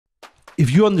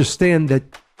if you understand that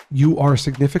you are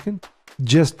significant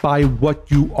just by what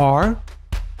you are,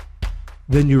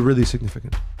 then you're really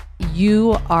significant.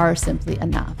 You are simply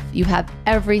enough. You have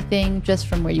everything just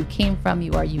from where you came from.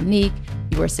 You are unique,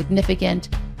 you are significant,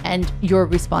 and your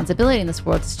responsibility in this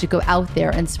world is to go out there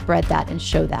and spread that and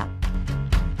show that.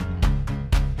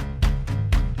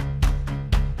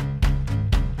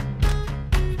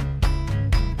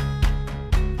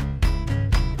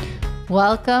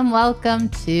 Welcome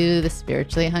to the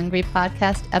Spiritually Hungry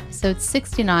Podcast, episode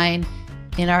 69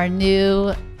 in our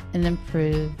new and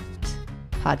improved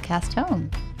podcast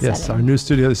home. Yes, our new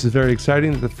studio. This is very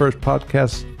exciting. The first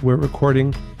podcast we're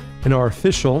recording in our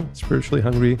official Spiritually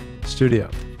Hungry studio.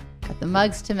 Got the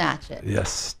mugs to match it.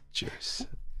 Yes, cheers.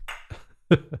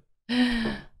 Well,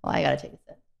 I gotta take a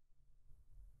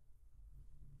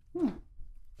sip.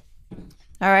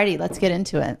 Alrighty, let's get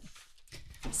into it.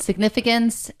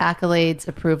 Significance, accolades,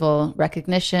 approval,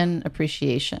 recognition,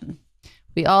 appreciation.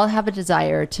 We all have a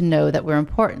desire to know that we're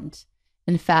important.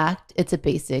 In fact, it's a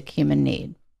basic human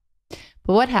need.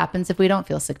 But what happens if we don't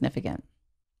feel significant?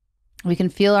 We can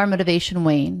feel our motivation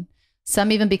wane.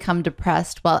 Some even become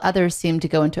depressed, while others seem to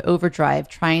go into overdrive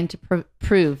trying to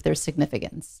prove their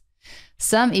significance.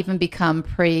 Some even become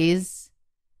praise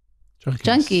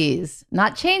junkies.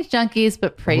 Not change junkies,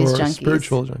 but praise junkies.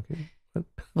 Spiritual junkies.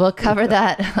 We'll cover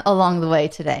that along the way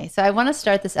today. So I want to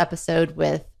start this episode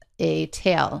with a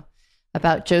tale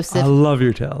about Joseph. I love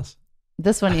your tales.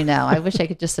 This one, I wish I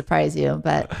could just surprise you,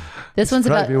 but this one's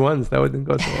about me once. That wouldn't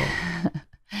go so well.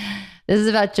 This is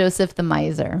about Joseph the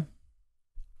miser.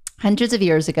 Hundreds of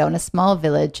years ago, in a small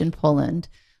village in Poland,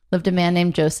 lived a man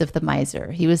named Joseph the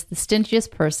miser. He was the stingiest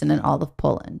person in all of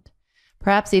Poland,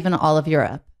 perhaps even all of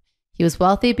Europe. He was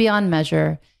wealthy beyond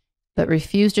measure, but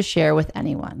refused to share with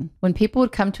anyone. When people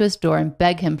would come to his door and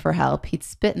beg him for help, he'd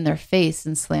spit in their face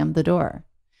and slam the door.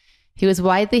 He was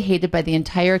widely hated by the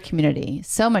entire community,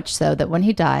 so much so that when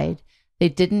he died, they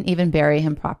didn't even bury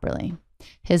him properly.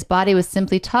 His body was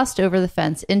simply tossed over the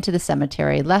fence into the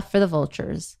cemetery, left for the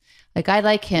vultures. A guy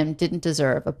like him didn't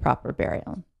deserve a proper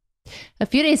burial. A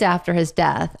few days after his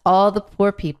death, all the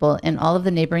poor people in all of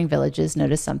the neighboring villages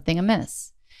noticed something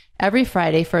amiss. Every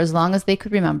Friday, for as long as they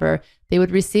could remember, they would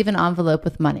receive an envelope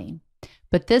with money.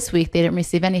 But this week, they didn't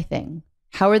receive anything.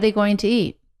 How were they going to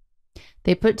eat?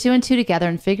 They put two and two together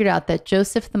and figured out that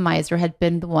Joseph the miser had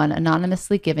been the one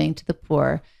anonymously giving to the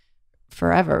poor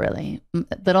forever, really,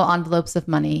 little envelopes of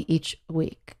money each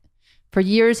week. For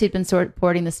years, he'd been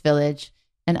supporting this village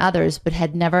and others, but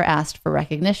had never asked for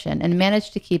recognition and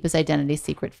managed to keep his identity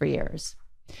secret for years.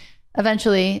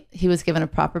 Eventually, he was given a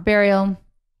proper burial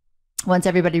once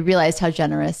everybody realized how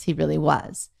generous he really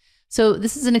was. So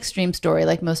this is an extreme story,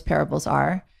 like most parables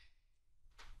are.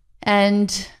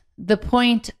 And the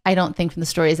point, I don't think, from the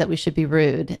story is that we should be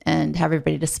rude and have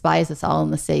everybody despise us all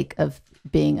in the sake of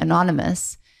being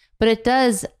anonymous. But it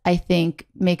does, I think,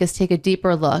 make us take a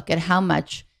deeper look at how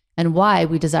much and why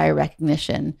we desire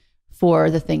recognition for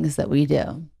the things that we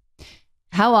do.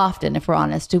 How often, if we're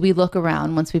honest, do we look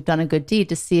around once we've done a good deed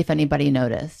to see if anybody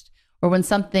noticed? Or when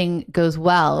something goes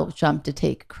well, jump to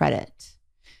take credit?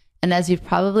 And as you've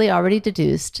probably already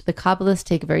deduced, the Kabbalists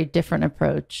take a very different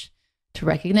approach to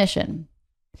recognition.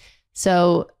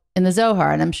 So in the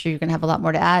Zohar, and I'm sure you're going to have a lot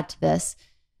more to add to this,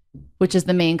 which is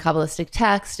the main Kabbalistic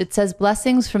text, it says,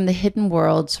 blessings from the hidden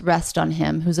worlds rest on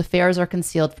him whose affairs are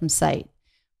concealed from sight,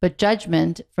 but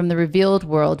judgment from the revealed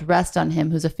world rest on him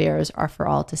whose affairs are for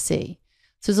all to see.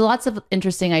 So there's lots of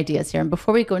interesting ideas here. And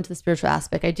before we go into the spiritual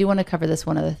aspect, I do want to cover this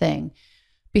one other thing.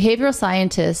 Behavioral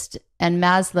scientists and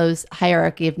Maslow's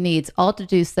hierarchy of needs all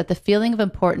deduce that the feeling of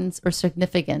importance or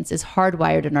significance is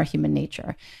hardwired in our human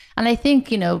nature. And I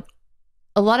think,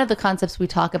 a lot of the concepts we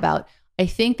talk about, I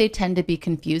think they tend to be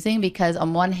confusing because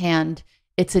on one hand,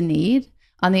 it's a need.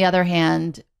 On the other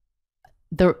hand,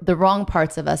 the wrong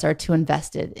parts of us are too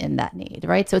invested in that need,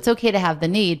 right? So it's okay to have the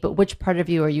need, but which part of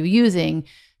you are you using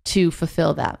to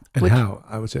fulfill that? And how?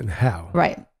 I would say how.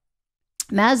 Right.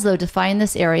 Maslow defined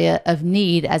this area of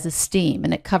need as esteem,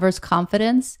 and it covers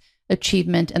confidence,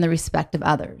 achievement, and the respect of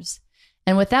others.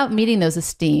 And without meeting those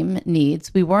esteem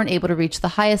needs, we weren't able to reach the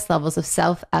highest levels of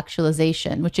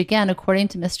self-actualization, which again, according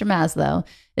to Mr. Maslow,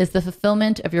 is the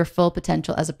fulfillment of your full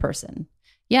potential as a person.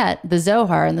 Yet, the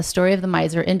Zohar and the story of the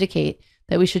miser indicate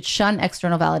that we should shun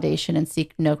external validation and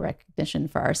seek no recognition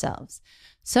for ourselves.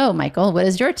 So, Michael, what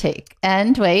is your take?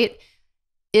 And wait,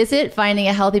 is it finding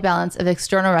a healthy balance of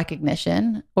external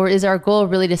recognition, or is our goal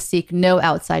really to seek no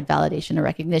outside validation or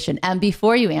recognition? And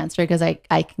before you answer, because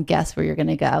I can guess where you're going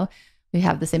to go, we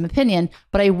have the same opinion,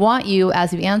 but I want you,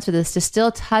 as you answer this, to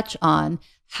still touch on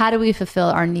how do we fulfill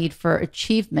our need for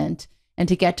achievement and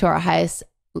to get to our highest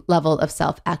level of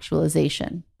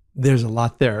self-actualization. There's a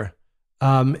lot there.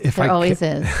 There always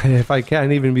is. If I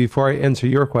can, even before I answer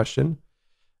your question,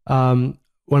 one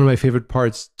of my favorite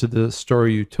parts to the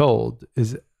story you told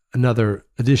is another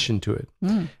addition to it.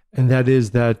 And that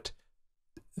is that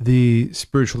the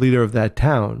spiritual leader of that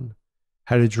town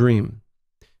had a dream.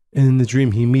 And in the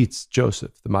dream, he meets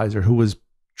Joseph, the miser, who was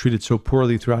treated so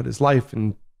poorly throughout his life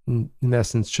and in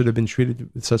essence should have been treated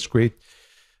with such great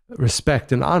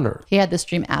respect and honor. He had this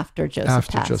dream after Joseph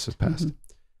passed.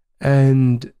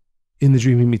 And in the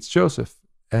dream, he meets Joseph.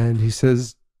 And he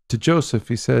says to Joseph,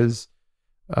 he says,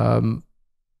 why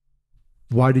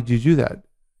did you do that?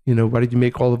 Why did you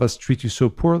make all of us treat you so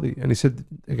poorly? And he said,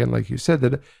 again, like you said,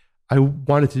 that I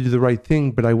wanted to do the right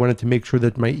thing, but I wanted to make sure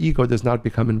that my ego does not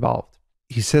become involved.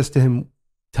 He says to him,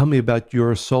 tell me about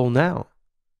your soul now.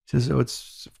 He says,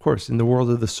 it's, of course, in the world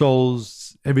of the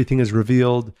souls, everything is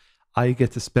revealed. I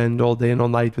get to spend all day and all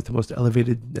night with the most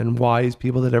elevated and wise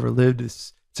people that ever lived.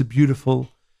 It's a beautiful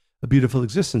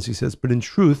existence, he says. But in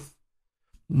truth,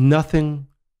 nothing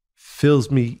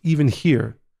fills me, even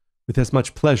here, with as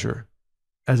much pleasure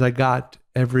as I got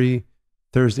every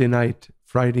Thursday night,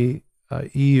 Friday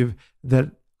eve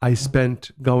that I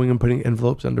spent going and putting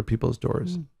envelopes under people's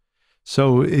doors.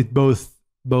 So it both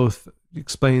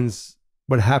explains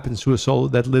what happens to a soul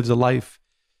that lives a life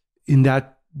in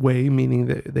that way, meaning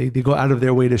that they go out of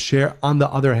their way to share. On the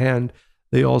other hand,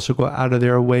 they also go out of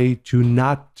their way to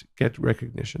not get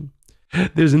recognition.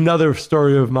 There's another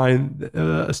story of mine,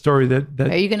 a story that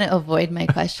Are you going to avoid my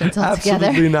questions altogether?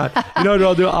 Absolutely not. You know what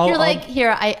I'll do? You're like,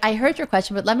 here, I heard your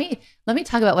question, but let me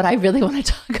talk about what I really want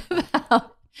to talk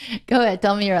about. Go ahead,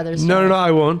 tell me your other story. No,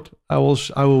 I won't. I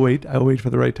will wait. I will wait for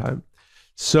the right time.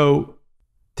 So,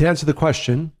 to answer the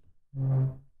question,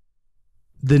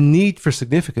 the need for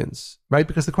significance, right?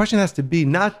 Because the question has to be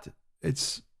not,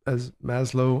 it's as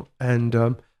Maslow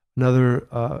and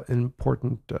another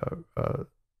important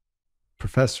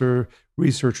professor,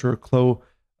 researcher, Kohn,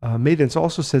 Maidens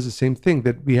also says the same thing,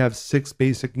 that we have 6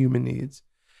 basic human needs.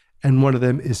 And one of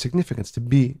them is significance, to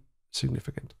be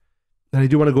significant. And I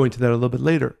do want to go into that a little bit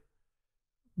later.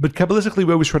 But Kabbalistically,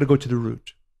 we always try to go to the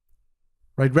root,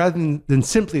 right? Rather than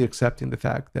simply accepting the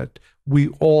fact that we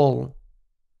all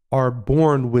are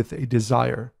born with a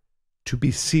desire to be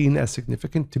seen as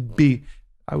significant, to be,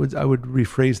 I would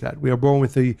rephrase that. We are born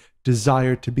with a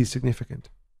desire to be significant.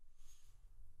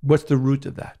 What's the root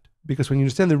of that? Because when you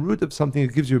understand the root of something,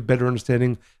 it gives you a better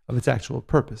understanding of its actual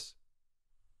purpose.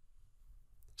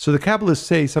 So the Kabbalists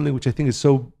say something which I think is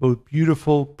so both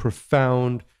beautiful,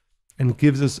 profound, and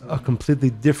gives us a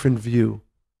completely different view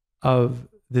of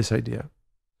this idea.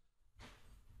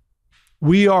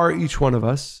 We are, each one of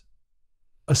us,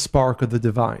 a spark of the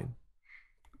divine,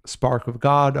 a spark of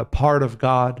God, a part of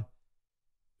God.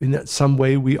 In some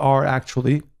way, we are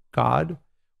actually God.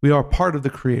 We are part of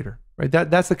the Creator. Right?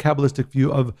 That's the Kabbalistic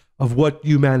view of what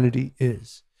humanity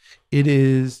is. It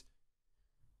is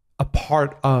a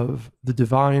part of the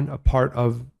divine, a part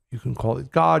of, you can call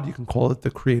it God, you can call it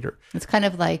the Creator. It's kind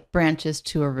of like branches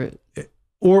to a root.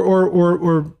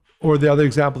 Or the other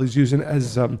example is using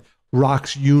as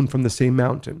rocks hewn from the same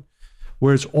mountain,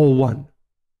 where it's all one.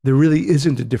 There really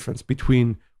isn't a difference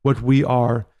between what we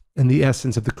are and the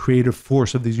essence of the creative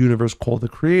force of this universe called the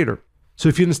Creator. So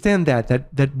if you understand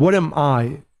that what am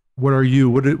I? What are you?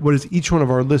 What is each one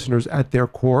of our listeners at their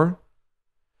core?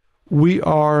 We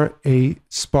are a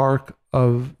spark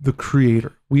of the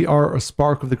Creator. We are a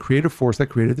spark of the creative force that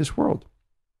created this world.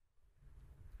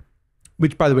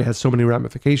 Which, by the way, has so many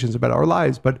ramifications about our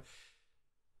lives. But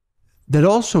that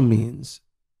also means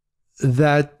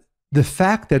that the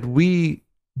fact that we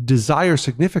desire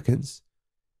significance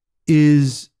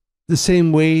is the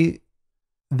same way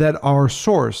that our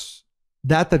source,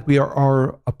 that we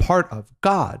are a part of,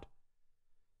 God,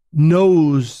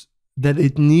 knows that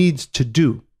it needs to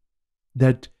do,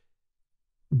 that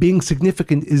being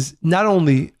significant is not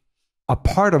only a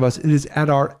part of us, it is at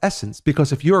our essence.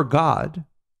 Because if you're God,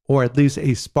 or at least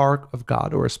a spark of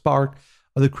God, or a spark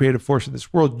of the creative force of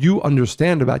this world, you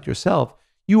understand about yourself,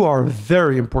 you are a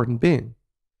very important being.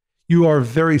 You are a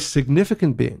very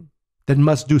significant being that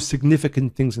must do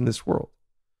significant things in this world.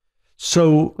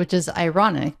 So, which is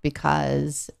ironic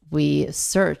because we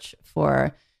search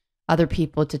for other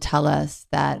people to tell us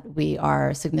that we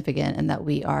are significant and that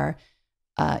we are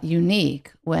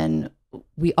unique when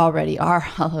we already are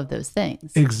all of those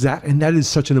things. Exactly. And that is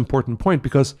such an important point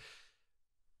because,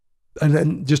 and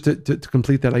then just to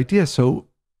complete that idea, so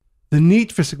the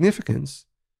need for significance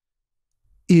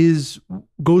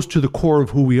goes to the core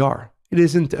of who we are. It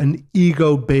isn't an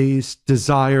ego-based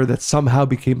desire that somehow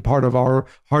became part of our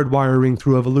hardwiring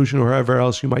through evolution or however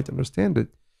else you might understand it.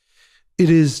 It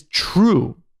is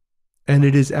true, and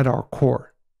it is at our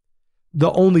core.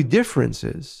 The only difference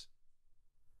is,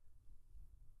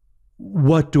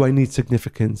 what do I need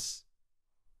significance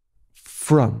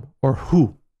from, or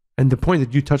who? And the point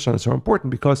that you touched on is so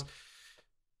important, because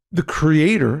the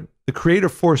creator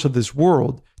force of this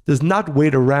world does not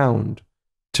wait around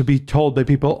to be told by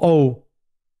people, oh,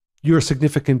 you're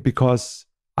significant because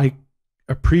I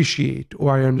appreciate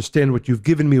or I understand what you've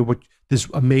given me, or what this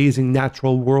amazing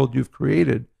natural world you've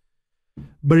created.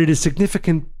 But it is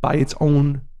significant by its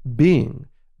own being,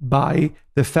 by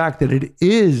the fact that it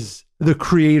is the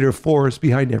creator force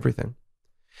behind everything.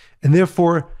 And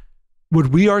therefore, what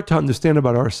we are to understand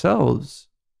about ourselves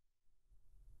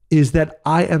is that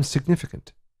I am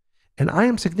significant. And I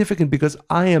am significant because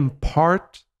I am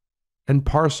part and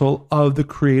parcel of the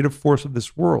creative force of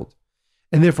this world.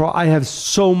 And therefore, I have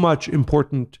so much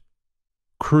important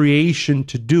creation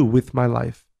to do with my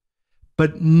life.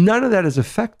 But none of that is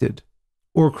affected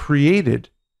or created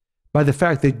by the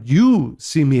fact that you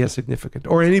see me as significant,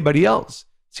 or anybody else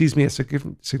sees me as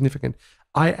significant.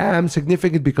 I am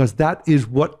significant because that is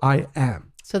what I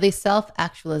am. So the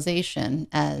self-actualization,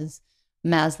 as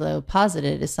Maslow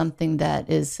posited, is something that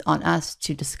is on us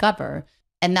to discover.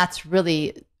 And that's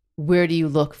really, where do you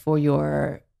look for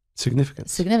your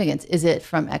significance? Is it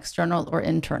from external or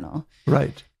internal?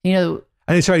 Right. You know,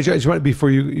 and sorry, I just want,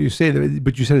 before you say that,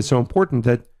 but you said it's so important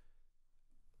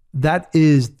that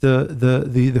is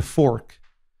the fork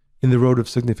in the road of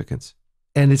significance.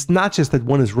 And it's not just that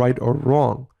one is right or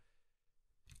wrong.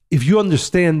 If you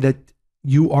understand that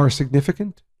you are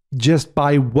significant just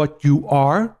by what you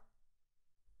are,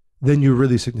 then you're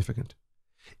really significant.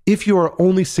 If you are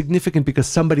only significant because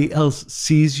somebody else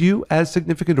sees you as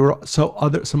significant, or some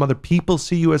other people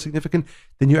see you as significant,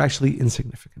 then you're actually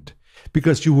insignificant,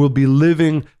 because you will be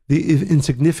living the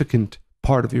insignificant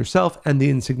part of yourself and the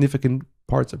insignificant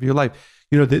parts of your life.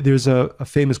 You know, there's a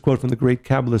famous quote from the great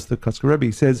Kabbalist, the Kotzker Rebbe.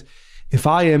 He says, if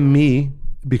I am me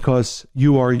because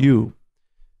you are you,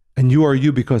 and you are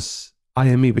you because I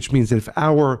am me, which means that if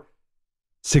our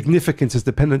significance is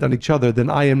dependent on each other, then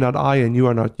I am not I and you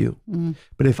are not you. Mm.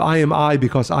 But if I am I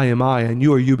because I am I and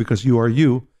you are you because you are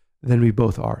you, then we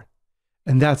both are.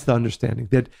 And that's the understanding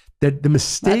that the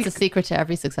mistake. That's the secret to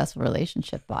every successful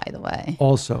relationship, by the way.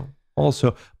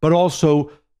 But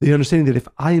also the understanding that if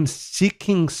I am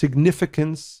seeking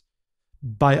significance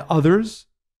by others,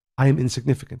 I am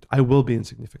insignificant. I will be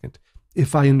insignificant.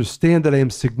 If I understand that I am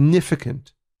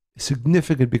significant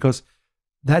because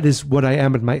that is what I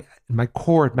am at my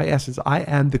core, at my essence. I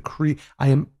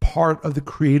am part of the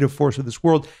creative force of this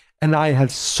world, and I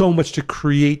have so much to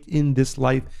create in this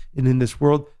life and in this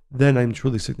world. Then I'm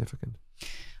truly significant.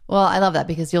 Well, I love that,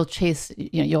 because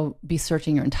you'll be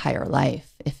searching your entire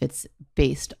life if it's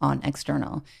based on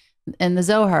external. And the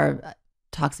Zohar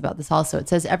talks about this also. It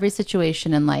says every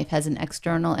situation in life has an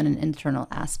external and an internal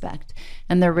aspect,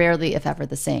 and they're rarely, if ever,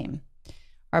 the same.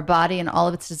 Our body and all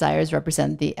of its desires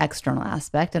represent the external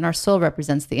aspect, and our soul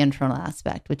represents the internal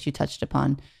aspect, which you touched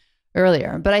upon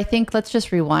earlier. But I think let's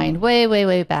just rewind way, way,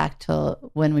 way back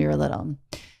till when we were little.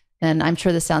 And I'm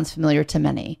sure this sounds familiar to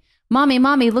many.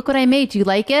 Mommy, look what I made. Do you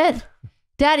like it?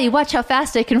 Daddy, watch how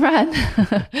fast I can run.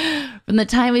 From the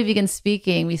time we begin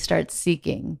speaking, we start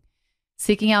seeking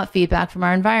out feedback from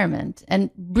our environment,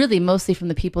 and really mostly from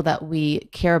the people that we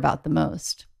care about the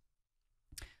most.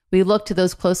 We look to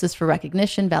those closest for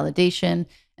recognition, validation,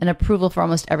 and approval for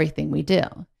almost everything we do.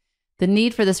 The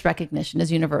need for this recognition is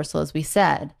universal, as we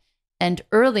said, and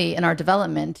early in our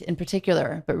development in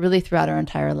particular, but really throughout our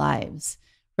entire lives.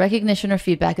 Recognition or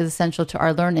feedback is essential to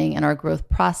our learning and our growth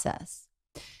process.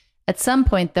 At some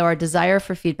point, though, our desire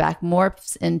for feedback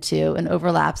morphs into and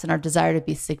overlaps in our desire to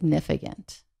be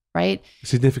significant, right?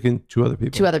 Significant to other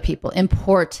people. To other people,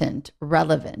 important,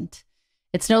 relevant.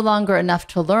 It's no longer enough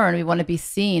to learn. We want to be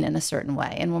seen in a certain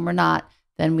way. And when we're not,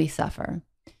 then we suffer.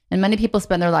 And many people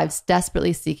spend their lives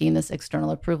desperately seeking this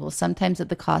external approval, sometimes at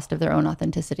the cost of their own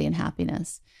authenticity and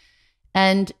happiness.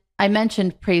 And I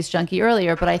mentioned praise junkie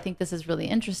earlier, but I think this is really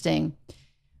interesting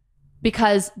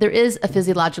because there is a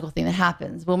physiological thing that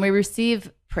happens. When we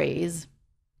receive praise,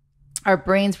 our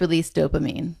brains release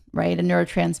dopamine, right? A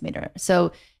neurotransmitter.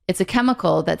 So it's a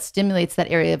chemical that stimulates that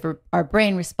area of our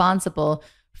brain responsible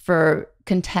for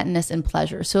contentness and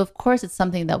pleasure. So of course, it's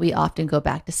something that we often go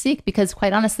back to seek because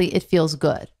quite honestly, it feels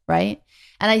good, right?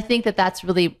 And I think that that's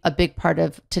really a big part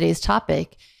of today's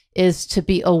topic, is to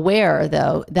be aware,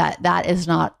 though, that that is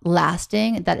not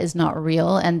lasting, that is not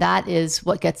real, and that is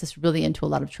what gets us really into a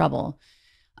lot of trouble.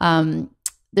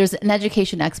 there's an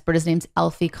education expert. His name's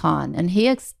Alfie Kohn. And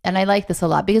and I like this a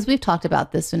lot because we've talked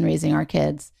about this when raising our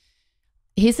kids.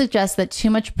 He suggests that too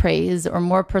much praise, or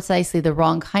more precisely, the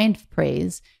wrong kind of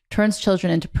praise, turns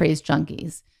children into praise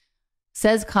junkies.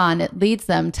 Says Kohn, it leads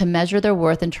them to measure their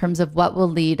worth in terms of what will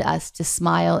lead us to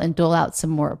smile and dole out some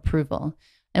more approval.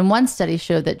 And one study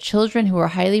showed that children who were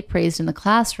highly praised in the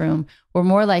classroom were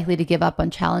more likely to give up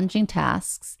on challenging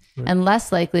tasks and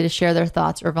less likely to share their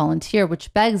thoughts or volunteer,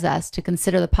 which begs us to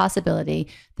consider the possibility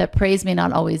that praise may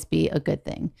not always be a good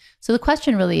thing. So the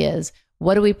question really is,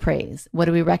 what do we praise? What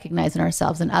do we recognize in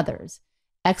ourselves and others?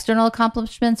 External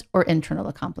accomplishments or internal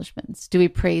accomplishments? Do we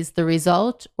praise the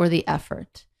result or the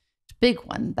effort? Big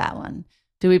one, that one.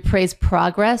 Do we praise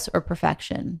progress or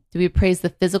perfection? Do we praise the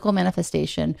physical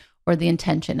manifestation or the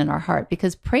intention in our heart?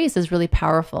 Because praise is really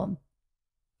powerful.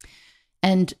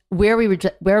 And where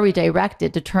we direct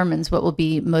it determines what will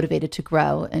be motivated to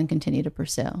grow and continue to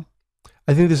pursue.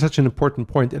 I think this is such an important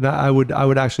point. And I would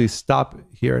actually stop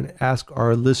here and ask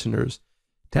our listeners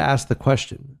to ask the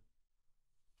question,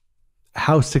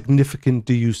 how significant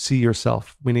do you see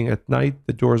yourself? Meaning at night,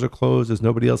 the doors are closed, there's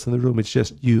nobody else in the room, it's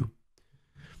just you.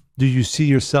 Do you see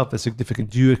yourself as significant?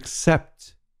 Do you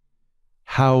accept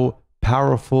how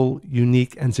powerful,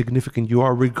 unique, and significant you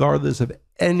are, regardless of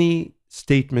any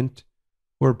statement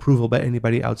or approval by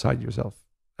anybody outside yourself?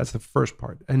 That's the first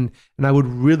part. And I would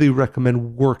really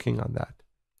recommend working on that,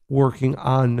 working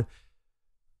on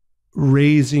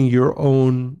raising your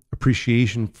own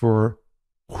appreciation for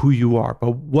who you are,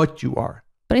 but what you are.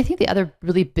 But I think the other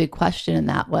really big question in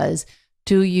that was,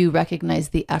 do you recognize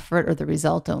the effort or the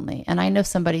result only? And I know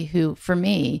somebody who, for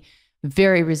me,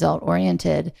 very result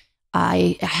oriented,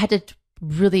 I had to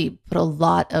really put a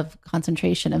lot of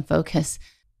concentration and focus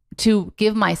to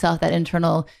give myself that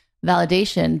internal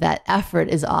validation that effort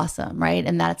is awesome, right?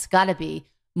 And that's got to be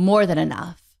more than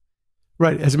enough.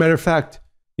 Right. As a matter of fact,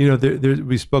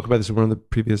 we spoke about this in one of the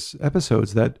previous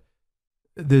episodes, that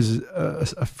there's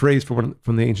a phrase from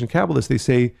the ancient Kabbalists. They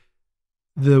say,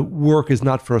 the work is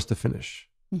not for us to finish,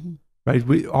 right?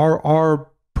 Our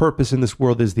purpose in this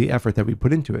world is the effort that we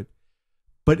put into it.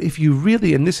 But if you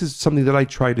really, and this is something that I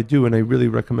try to do, and I really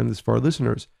recommend this for our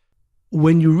listeners,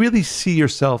 when you really see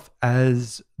yourself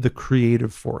as the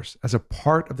creative force, as a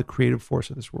part of the creative force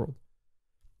of this world,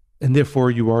 and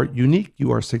therefore you are unique,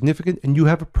 you are significant, and you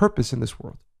have a purpose in this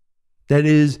world that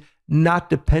is not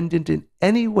dependent in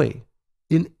any way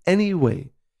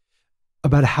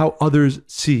about how others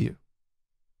see you.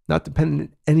 Not dependent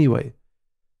in any way.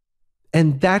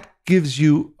 And that gives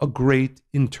you a great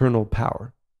internal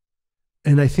power.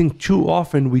 And I think too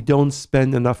often we don't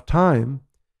spend enough time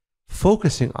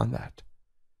focusing on that.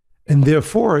 And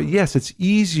therefore, yes, it's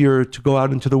easier to go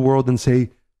out into the world and say,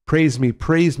 praise me,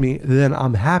 then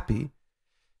I'm happy,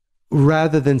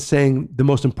 rather than saying the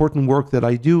most important work that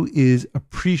I do is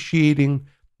appreciating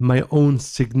my own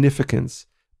significance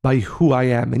by who I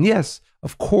am. And yes,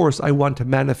 of course, I want to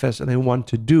manifest and I want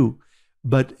to do,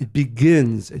 but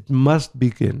it must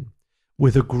begin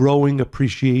with a growing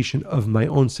appreciation of my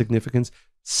own significance,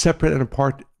 separate and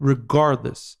apart,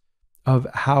 regardless of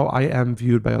how I am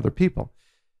viewed by other people.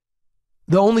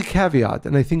 The only caveat,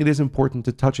 and I think it is important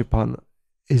to touch upon,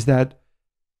 is that,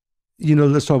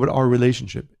 let's talk about our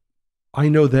relationship. I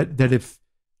know that if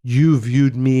you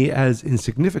viewed me as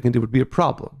insignificant, it would be a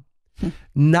problem.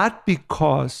 Not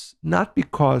because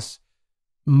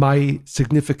my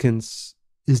significance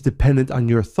is dependent on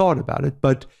your thought about it,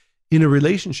 but in a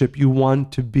relationship, you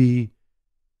want to be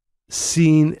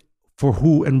seen for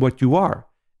who and what you are.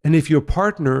 And if your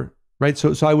partner, right?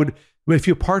 If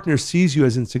your partner sees you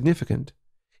as insignificant,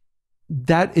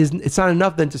 it's not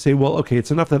enough then to say, well, okay,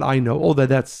 it's enough that I know,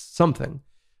 that's something.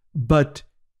 But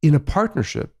in a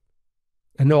partnership,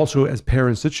 and also as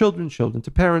parents to children, children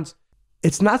to parents,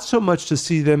 it's not so much to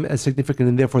see them as significant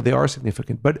and therefore they are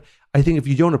significant. But I think if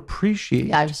you don't appreciate...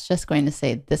 Yeah, I was just going to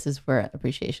say, this is where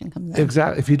appreciation comes in.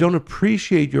 Exactly. If you don't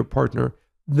appreciate your partner,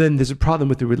 then there's a problem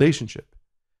with the relationship.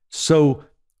 So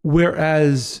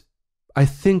whereas I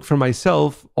think for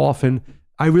myself, often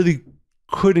I really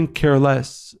couldn't care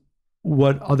less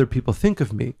what other people think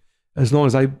of me, as long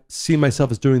as I see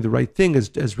myself as doing the right thing,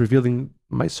 as revealing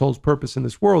my soul's purpose in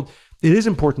this world. It is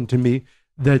important to me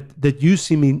that you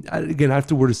see me, again, I have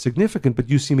the word is significant, but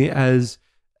you see me as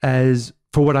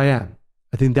for what I am.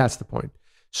 I think that's the point.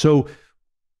 So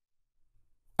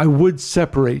I would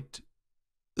separate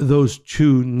those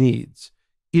two needs.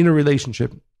 In a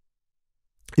relationship,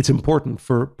 it's important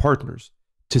for partners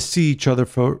to see each other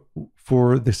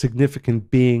for the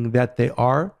significant being that they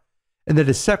are, and that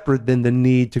is separate than the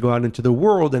need to go out into the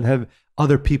world and have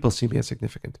other people see me as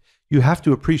significant. You have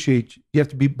to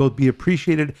both be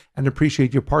appreciated and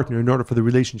appreciate your partner in order for the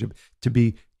relationship to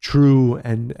be true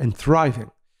and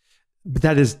thriving. But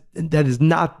that is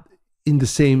not in the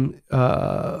same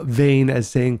vein as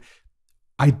saying,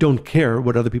 I don't care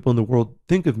what other people in the world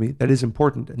think of me. That is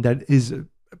important, and that is a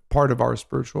part of our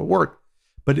spiritual work.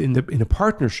 But in a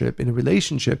partnership, in a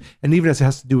relationship, and even as it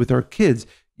has to do with our kids,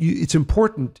 it's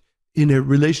important in a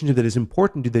relationship that is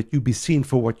important to you that you be seen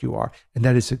for what you are, and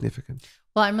that is significant.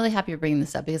 Well, I'm really happy you're bringing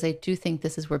this up because I do think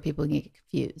this is where people get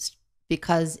confused.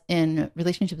 Because in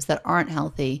relationships that aren't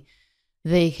healthy,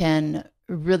 they can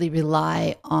really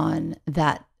rely on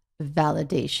that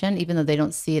validation, even though they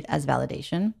don't see it as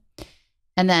validation.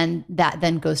 And then that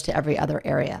then goes to every other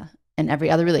area and every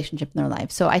other relationship in their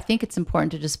life. So I think it's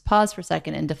important to just pause for a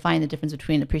second and define the difference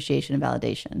between appreciation and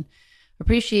validation.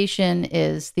 Appreciation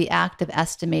is the act of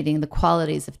estimating the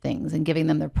qualities of things and giving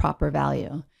them their proper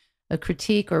value. A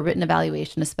critique or written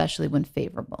evaluation, especially when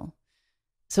favorable.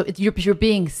 So you're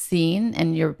being seen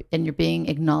and you're being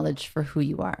acknowledged for who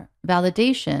you are.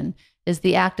 Validation is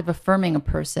the act of affirming a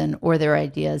person or their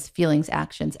ideas, feelings,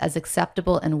 actions as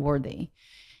acceptable and worthy.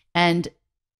 And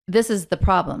this is the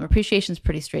problem. Appreciation is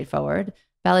pretty straightforward.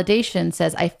 Validation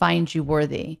says, I find you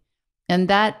worthy. And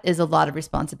that is a lot of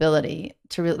responsibility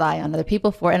to rely on other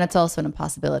people for. And it's also an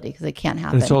impossibility because it can't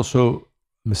happen. And it's also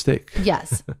a mistake.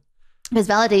 Yes. Because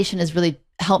validation is really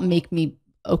help make me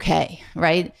okay,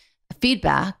 right?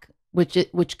 Feedback,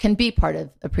 which can be part of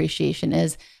appreciation,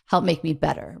 is help make me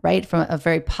better, right? From a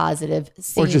very positive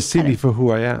or just see me for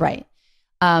who I am. Right.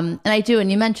 And I do.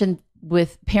 And you mentioned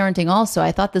with parenting also,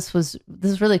 I thought this was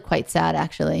really quite sad,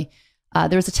 actually.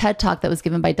 There was a TED Talk that was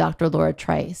given by Dr. Laura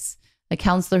Trice, a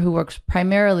counselor who works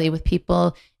primarily with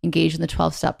people engaged in the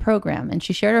 12-step program. And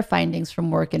she shared her findings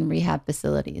from work in rehab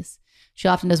facilities. She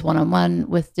often does one-on-one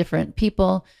with different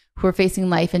people who are facing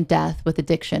life and death with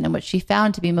addiction. And what she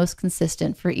found to be most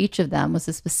consistent for each of them was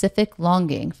a specific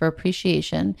longing for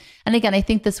appreciation. And again, I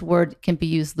think this word can be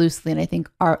used loosely, and I think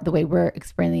the way we're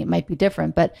explaining it might be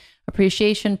different, but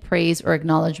appreciation, praise, or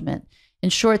acknowledgement. In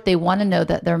short, they want to know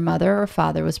that their mother or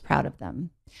father was proud of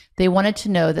them. They wanted to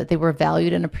know that they were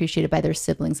valued and appreciated by their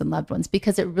siblings and loved ones,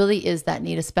 because it really is that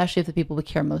need, especially of the people we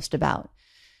care most about.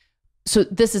 So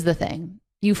this is the thing.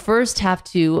 You first have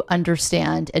to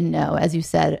understand and know, as you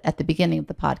said at the beginning of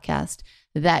the podcast,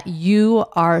 that you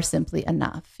are simply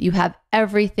enough. You have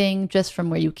everything just from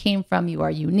where you came from. You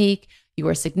are unique, you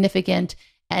are significant,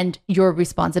 and your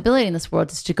responsibility in this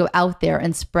world is to go out there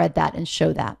and spread that and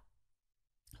show that.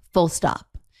 Full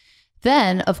stop.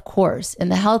 Then, of course, in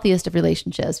the healthiest of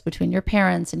relationships between your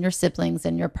parents and your siblings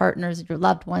and your partners and your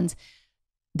loved ones,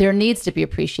 there needs to be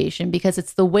appreciation, because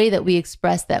it's the way that we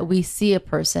express that we see a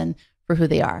person for who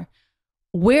they are.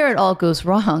 Where it all goes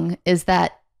wrong is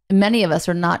that many of us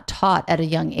are not taught at a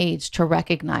young age to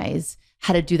recognize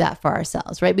how to do that for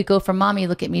ourselves, right? We go from mommy,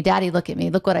 look at me, daddy, look at me,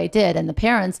 look what I did. And the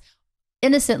parents,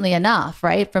 innocently enough,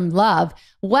 right, from love,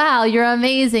 wow, you're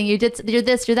amazing, you're this,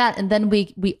 you're that. And then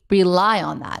we rely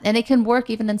on that. And it can work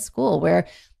even in school where,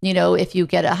 you know, if you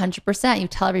get 100%, you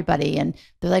tell everybody and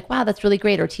they're like, wow, that's really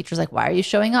great. Or teacher's like, why are you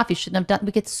showing off? You shouldn't have done.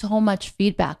 We get so much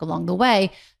feedback along the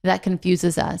way that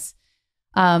confuses us.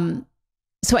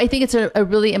 So I think it's a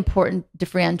really important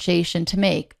differentiation to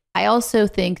make. I also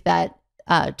think that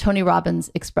Tony Robbins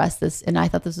expressed this, and I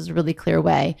thought this was a really clear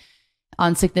way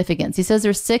on significance. He says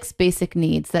there's 6 basic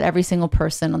needs that every single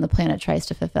person on the planet tries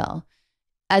to fulfill.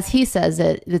 As he says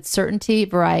it's certainty,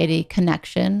 variety,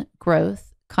 connection,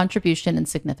 growth, contribution, and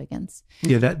significance.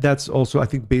 Yeah, that's also, I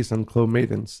think, based on Chloe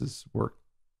Maiden's work.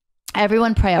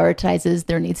 Everyone prioritizes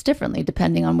their needs differently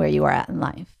depending on where you are at in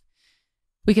life.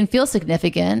 We can feel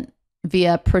significant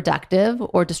via productive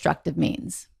or destructive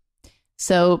means.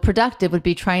 So productive would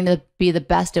be trying to be the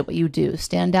best at what you do,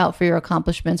 stand out for your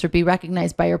accomplishments, or be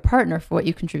recognized by your partner for what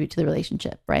you contribute to the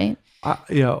relationship, right?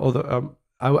 Although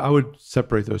I would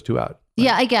separate those two out.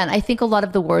 Yeah, again, I think a lot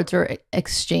of the words are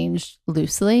exchanged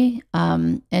loosely.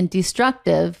 And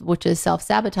destructive, which is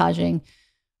self-sabotaging,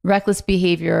 reckless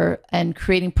behavior, and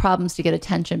creating problems to get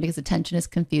attention, because attention is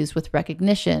confused with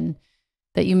recognition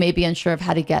that you may be unsure of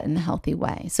how to get in a healthy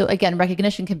way. So again,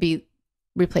 recognition can be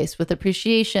replaced with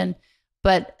appreciation,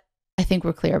 but I think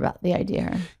we're clear about the idea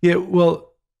here. Yeah,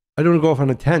 well, I don't want to go off on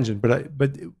a tangent, but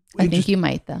I think you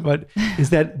might, though. But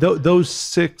is that those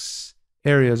 6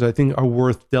 areas I think are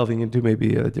worth delving into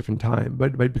maybe at a different time,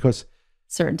 but because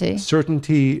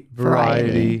certainty,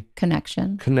 variety,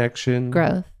 connection,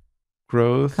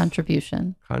 growth,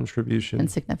 contribution,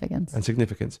 and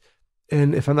significance.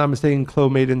 And if I'm not mistaken, Chloe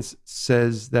Maiden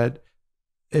says that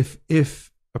if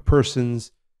a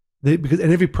person's, because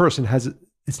every person has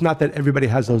it's not that everybody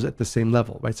has those at the same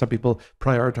level, right? Some people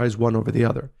prioritize one over the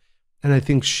other. And I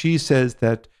think she says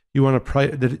that you want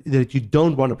to that you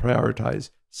don't want to prioritize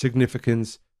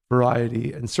significance,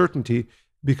 variety, and certainty,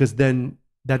 because then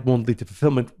that won't lead to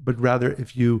fulfillment. But rather,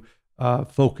 if you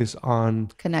focus on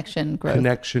connection,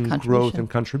 growth, and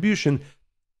contribution,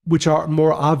 which are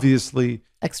more obviously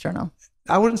external.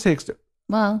 I wouldn't say external.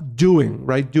 Well, doing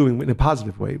in a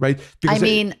positive way, right? Because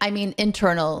I mean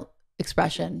internal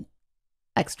expression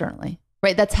externally,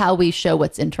 right? That's how we show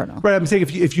what's internal. Right. I'm saying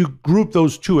if you group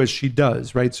those two as she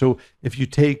does, right? So if you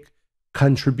take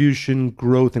contribution,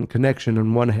 growth, and connection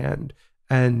on one hand,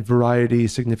 and variety,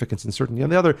 significance, and certainty on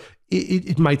the other,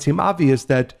 it might seem obvious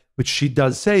that, which she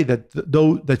does say, that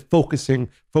that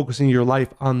focusing your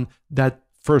life on that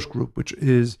first group, which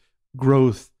is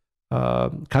growth,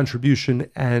 contribution,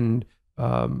 and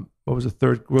what was the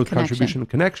third? Growth, contribution, and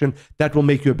connection, that will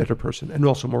make you a better person and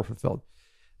also more fulfilled.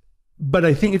 But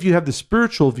I think if you have the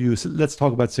spiritual view, so let's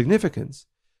talk about significance,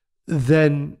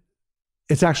 then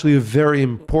it's actually a very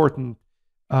important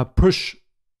push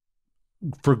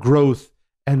for growth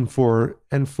and for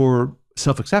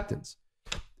self-acceptance.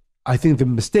 I think the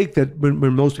mistake that when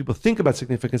most people think about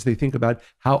significance, they think about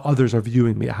how others are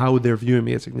viewing me, how they're viewing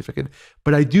me as significant.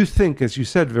 But I do think, as you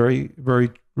said very,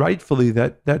 very rightfully,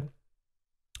 that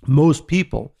most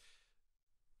people,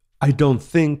 I don't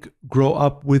think, grow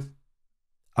up with,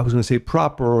 I was going to say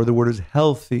proper, or the word is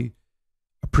healthy,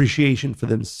 appreciation for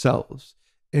themselves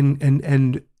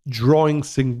and drawing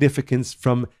significance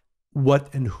from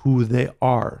what and who they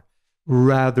are,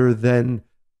 rather than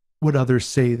what others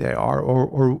say they are,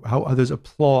 or how others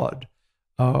applaud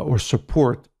or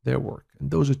support their work.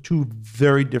 And those are two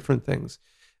very different things.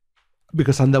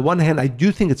 Because on the one hand, I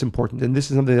do think it's important, and this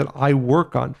is something that I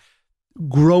work on,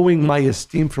 growing my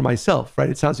esteem for myself, right?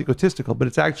 It sounds egotistical, but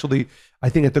it's actually, I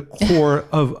think, at the core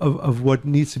of what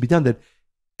needs to be done, that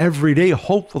every day,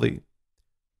 hopefully,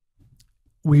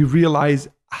 we realize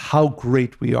how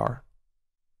great we are.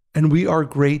 And we are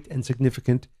great and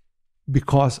significant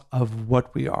because of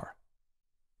what we are,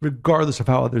 regardless of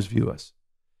how others view us.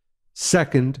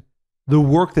 Second, the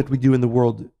work that we do in the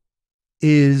world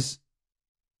is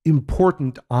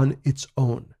important on its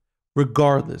own,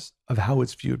 regardless of how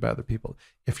it's viewed by other people.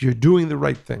 If you're doing the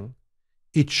right thing,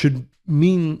 it should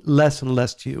mean less and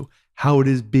less to you how it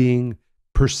is being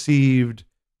perceived,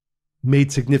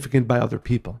 made significant by other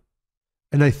people.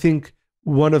 And I think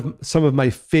some of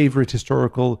my favorite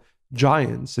historical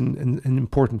giants and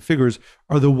important figures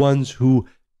are the ones who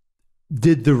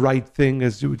did the right thing,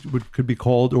 as it could be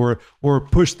called, or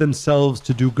pushed themselves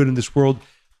to do good in this world,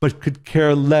 but could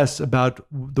care less about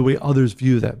the way others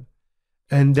view them.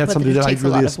 And that's something that I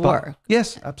really aspire.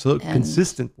 Yes, absolutely,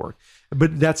 consistent work.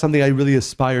 But that's something I really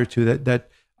aspire to. That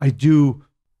I do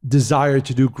desire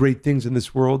to do great things in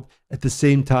this world. At the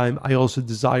same time, I also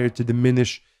desire to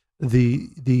diminish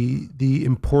the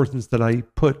importance that I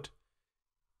put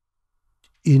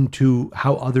into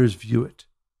how others view it.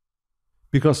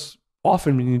 Because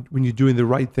often when you're doing the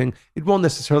right thing, it won't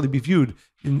necessarily be viewed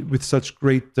with such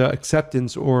great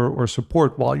acceptance or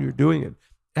support while you're doing it.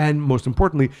 And most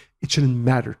importantly, it shouldn't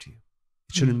matter to you.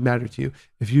 It shouldn't matter to you.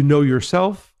 If you know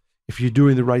yourself, if you're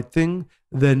doing the right thing,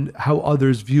 then how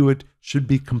others view it should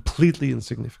be completely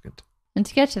insignificant. And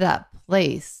to get to that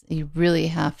place, you really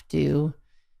have to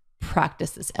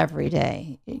practice this every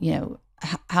day. You know,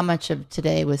 how much of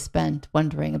today was spent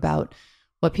wondering about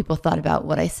what people thought about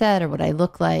what I said or what I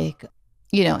look like.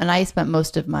 You know, and I spent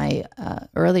most of my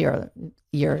earlier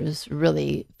years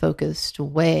really focused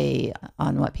way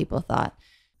on what people thought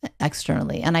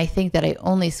externally. And I think that I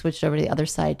only switched over to the other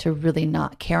side to really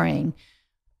not caring,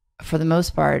 for the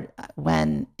most part,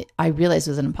 when I realized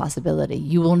it was an impossibility.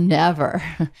 You will never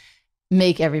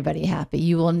make everybody happy.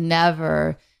 You will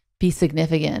never be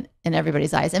significant in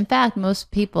everybody's eyes. In fact, most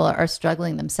people are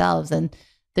struggling themselves, and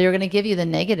they're going to give you the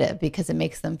negative because it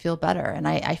makes them feel better. And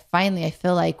I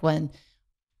feel like when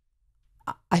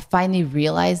I finally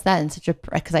realized that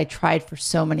because I tried for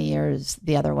so many years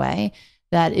the other way,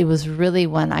 that it was really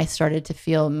when I started to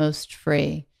feel most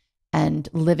free and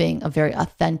living a very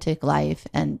authentic life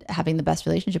and having the best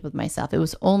relationship with myself. It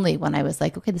was only when I was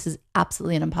like, okay, this is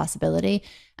absolutely an impossibility,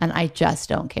 and I just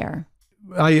don't care.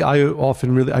 I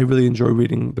really enjoy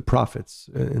reading the prophets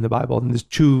in the Bible, and there's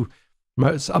two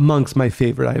amongst my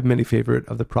favorite. I have many favorite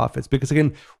of the prophets, because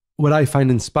again, what I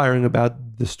find inspiring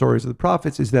about the stories of the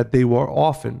prophets is that they were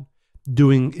often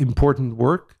doing important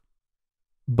work,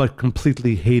 but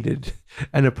completely hated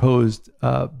and opposed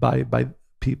by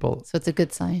people. So it's a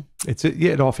good sign.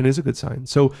 It often is a good sign.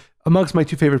 So amongst my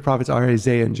two favorite prophets are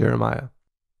Isaiah and Jeremiah.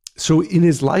 So in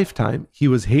his lifetime, he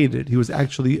was hated. He was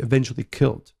actually eventually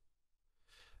killed.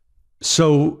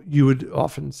 So you would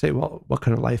often say, well, what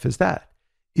kind of life is that?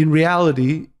 In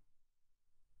reality,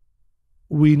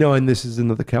 we know, and this is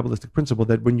another Kabbalistic principle,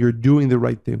 that when you're doing the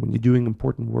right thing, when you're doing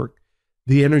important work,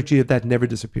 the energy of that never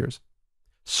disappears.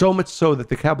 So much so that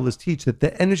the Kabbalists teach that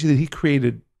the energy that he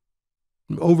created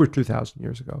over 2,000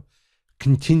 years ago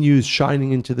continues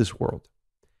shining into this world.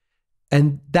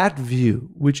 And that view,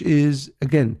 which is,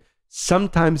 again,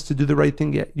 sometimes to do the right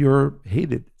thing, you're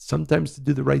hated. Sometimes to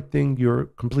do the right thing, you're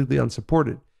completely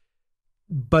unsupported.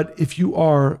 But if you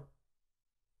are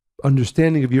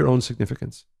understanding of your own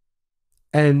significance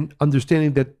and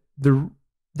understanding that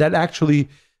that actually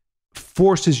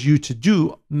forces you to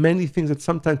do many things that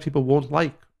sometimes people won't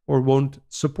like or won't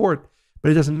support,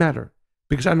 but it doesn't matter,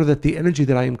 because I know that the energy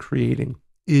that I am creating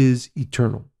is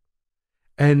eternal.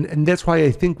 And that's why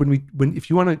I think if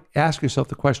you want to ask yourself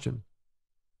the question,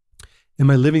 am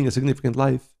I living a significant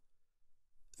life?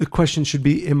 The question should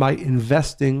be, am I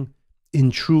investing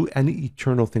in true and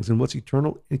eternal things? And what's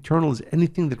eternal? Eternal is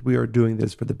anything that we are doing that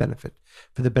is for the benefit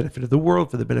of the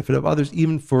world, for the benefit of others,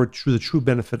 even for the true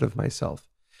benefit of myself.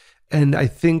 And I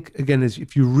think, again,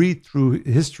 if you read through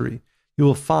history, you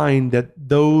will find that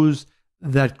those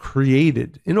that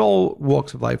created, in all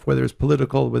walks of life, whether it's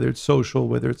political, whether it's social,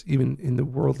 whether it's even in the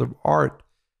world of art,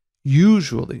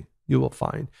 usually you will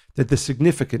find that the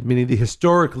significant, meaning the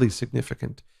historically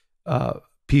significant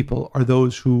people, are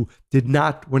those who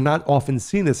were not often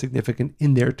seen as significant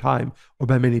in their time or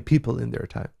by many people in their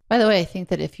time. By the way, I think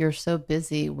that if you're so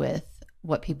busy with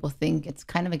what people think, it's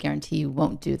kind of a guarantee you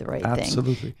won't do the right thing.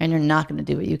 Absolutely. And you're not going to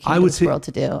do what you came to this world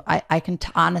to do. I can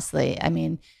honestly, I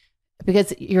mean,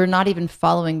 because you're not even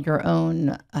following your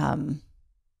own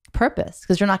purpose,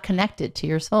 because you're not connected to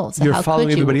your soul. So you're how following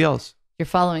could you? Everybody else. You're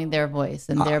following their voice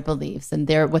and their beliefs and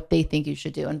what they think you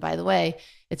should do. And by the way,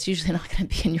 it's usually not going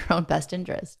to be in your own best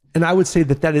interest. And I would say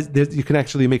that you can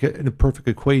actually make a perfect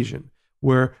equation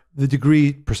where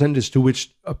the percentage to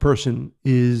which a person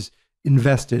is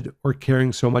invested or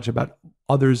caring so much about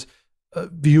others,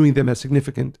 viewing them as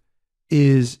significant,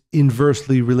 is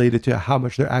inversely related to how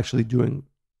much they're actually doing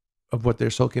of what their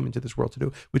soul came into this world to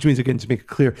do. Which means, again, to make it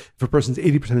clear, if a person's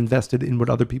 80% invested in what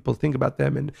other people think about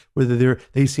them and whether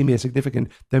they see me as significant,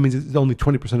 that means it's only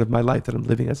 20% of my life that I'm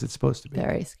living as it's supposed to be.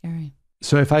 Very scary.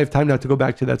 So if I have time now to go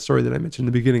back to that story that I mentioned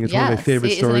in the beginning, it's one of my favorite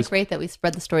stories. Isn't it great that we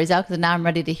spread the stories out? Because now I'm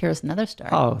ready to hear another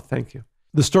story. Oh, thank you.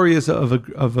 The story is of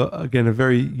again, a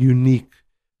very unique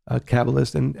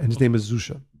Kabbalist, and his name is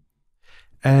Zusha.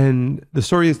 And the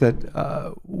story is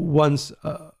that once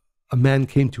a man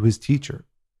came to his teacher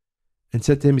and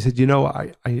said to him, he said,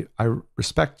 I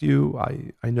respect you.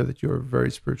 I know that you're a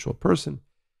very spiritual person,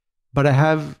 but I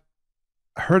have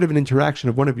heard of an interaction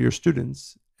of one of your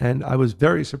students, and I was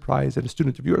very surprised that a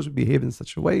student of yours would behave in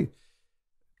such a way.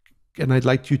 And I'd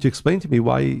like you to explain to me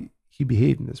why he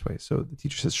behaved in this way. So the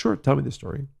teacher says, sure, tell me the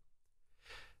story.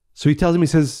 So he tells him, he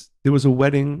says, there was a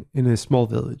wedding in a small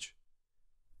village,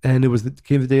 and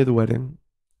came the day of the wedding,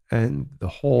 and the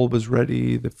hall was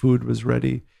ready, the food was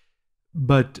ready,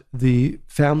 but the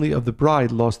family of the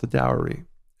bride lost the dowry.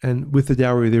 And with the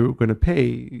dowry, they were going to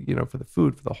pay, for the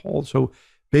food, for the hall. So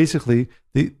basically,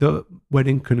 the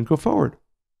wedding couldn't go forward.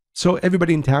 So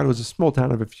everybody in town, it was a small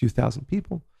town of a few thousand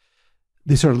people,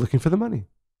 they started looking for the money.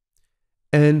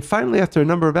 And finally, after a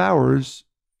number of hours,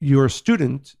 your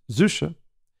student, Zusha,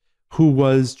 who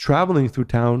was traveling through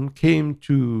town, came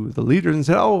to the leaders and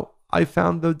said, oh, I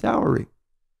found the dowry.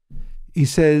 He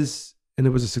says, and it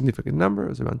was a significant number, it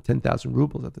was around 10,000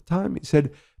 rubles at the time. He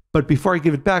said, but before I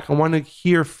give it back, I want to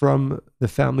hear from the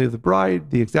family of the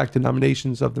bride the exact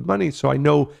denominations of the money, so I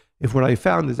know if what I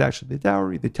found is actually the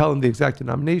dowry. They tell him the exact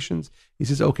denominations. He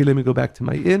says, okay, let me go back to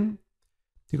my inn.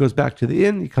 He goes back to the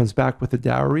inn. He comes back with the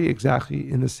dowry exactly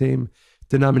in the same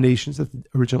denominations that the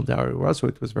original dowry was. So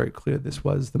it was very clear this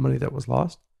was the money that was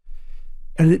lost.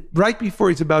 And right before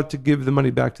he's about to give the money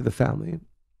back to the family,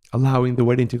 allowing the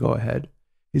wedding to go ahead,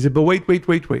 he said, but wait.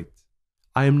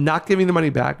 I am not giving the money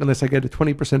back unless I get a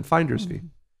 20% finder's fee.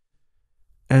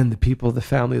 And the people, the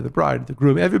family of the bride, the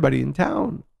groom, everybody in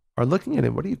town are looking at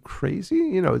him. What are you,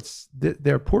 crazy? It's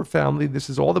their poor family. This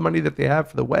is all the money that they have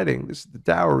for the wedding. This is the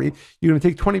dowry. You're going to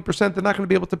take 20%. They're not going to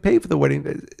be able to pay for the wedding.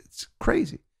 It's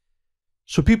crazy.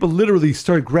 So people literally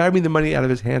started grabbing the money out of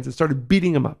his hands and started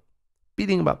beating him up.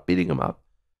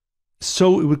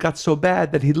 So it got so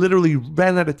bad that he literally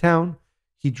ran out of town.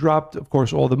 He dropped, of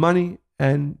course, all the money,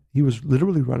 and he was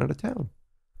literally run out of town.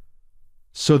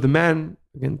 So the man,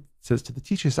 again, says to the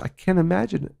teacher, I can't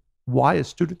imagine why a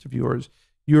student of yours,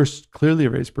 you're clearly a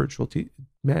very spiritual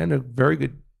man, a very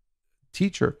good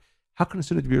teacher. How can a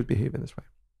student of yours behave in this way?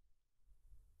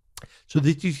 So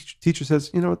the teacher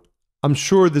says, I'm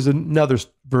sure there's another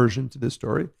version to this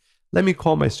story. Let me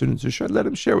call my student Zusha and let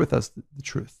him share with us the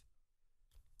truth.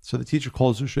 So the teacher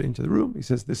calls Zusha into the room. He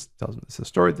says, this is a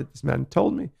story that this man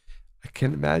told me. I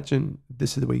can't imagine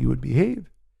this is the way you would behave.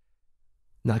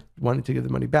 Not wanting to give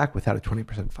the money back without a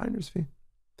 20% finder's fee.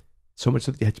 So much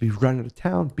that you had to be run out of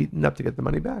town, beaten up to get the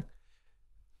money back.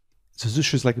 So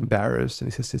Zusha's like embarrassed. And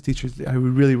he says to his teacher, I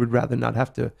really would rather not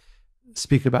have to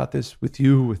speak about this with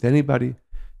you, with anybody. And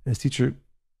his teacher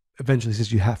eventually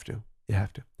says, you have to.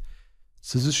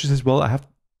 So Zusha says, well,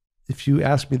 if you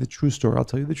ask me the true story, I'll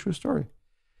tell you the true story.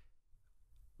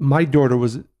 My daughter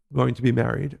was going to be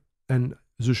married, and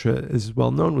Zusha, is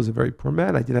well known, was a very poor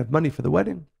man. I didn't have money for the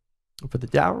wedding, for the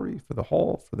dowry, for the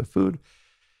hall, for the food.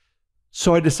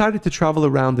 So I decided to travel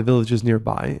around the villages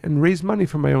nearby and raise money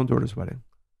for my own daughter's wedding.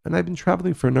 And I'd been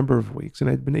traveling for a number of weeks, and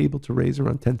I'd been able to raise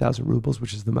around 10,000 rubles,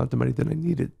 which is the amount of money that I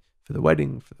needed for the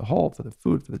wedding, for the hall, for the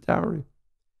food, for the dowry.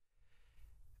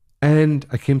 And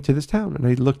I came to this town, and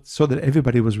I saw that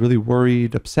everybody was really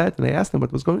worried, upset, and I asked them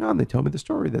what was going on. They told me the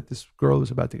story that this girl was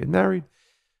about to get married.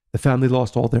 The family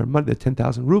lost all their money, the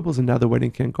 10,000 rubles, and now the wedding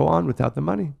can't go on without the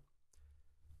money.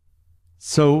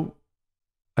 So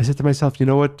I said to myself, you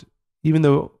know what? Even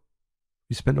though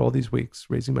you spend all these weeks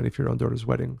raising money for your own daughter's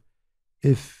wedding,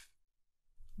 if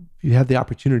you have the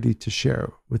opportunity to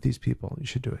share with these people, you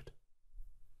should do it.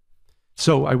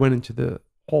 So I went into the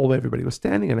hall where everybody was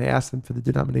standing, and I asked them for the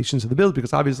denominations of the bills,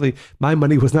 because obviously my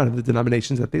money was not in the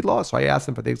denominations that they lost. So I asked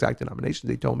them for the exact denominations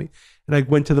they told me. And I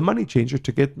went to the money changer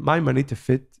to get my money to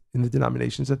fit in the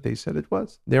denominations that they said it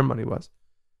was, their money was.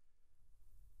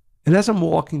 And as I'm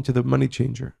walking to the money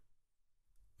changer,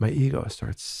 my ego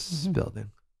starts building.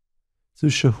 So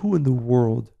who in the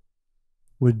world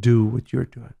would do what you're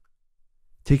doing?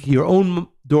 Taking your own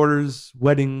daughter's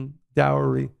wedding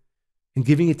dowry and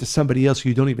giving it to somebody else who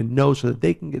you don't even know so that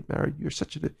they can get married.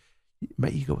 My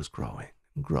ego was growing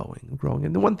and growing and growing.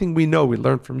 And the one thing we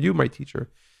learned from you, my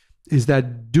teacher, is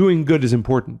that doing good is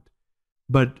important,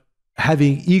 but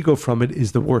having ego from it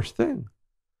is the worst thing.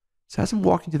 So as I'm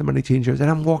walking to the money changers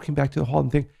and I'm walking back to the hall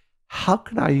and think, how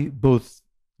can I both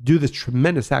do this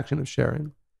tremendous action of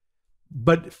sharing,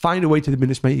 but find a way to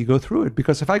diminish my ego through it?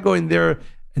 Because if I go in there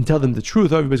and tell them the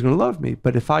truth, everybody's going to love me.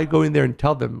 But if I go in there and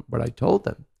tell them what I told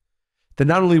them, then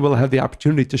not only will I have the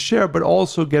opportunity to share, but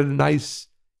also get a nice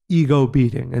ego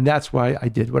beating. And that's why I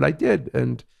did what I did.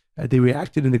 And they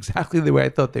reacted in exactly the way I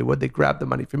thought they would. They grabbed the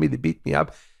money from me, they beat me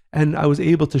up, and I was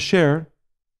able to share,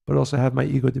 but also have my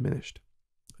ego diminished.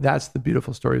 That's the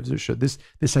beautiful story of Zusha.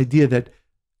 This idea that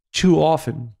too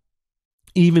often,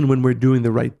 even when we're doing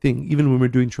the right thing, even when we're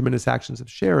doing tremendous actions of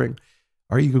sharing,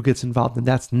 our ego gets involved, and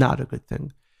that's not a good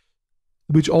thing.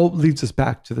 Which all leads us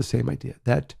back to the same idea,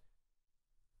 that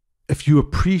if you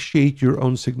appreciate your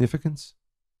own significance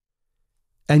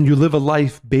and you live a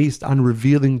life based on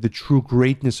revealing the true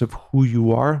greatness of who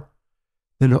you are,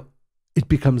 then it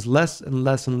becomes less and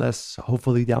less and less,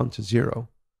 hopefully down to zero,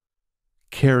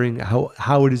 caring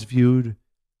how it is viewed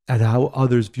and how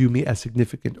others view me as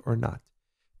significant or not.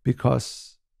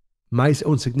 Because my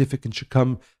own significance should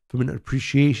come from an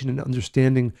appreciation and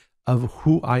understanding of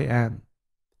who I am.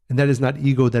 And that is not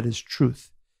ego, that is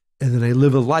truth. And then I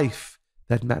live a life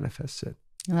that manifests it.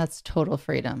 And that's total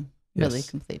freedom, really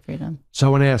complete freedom. So I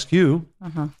want to ask you,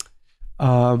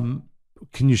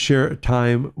 can you share a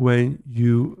time when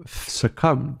you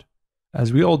succumbed,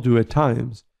 as we all do at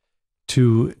times,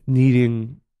 to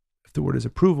needing, if the word is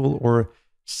approval, or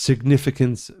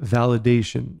significance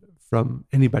validation from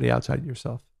anybody outside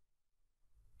yourself?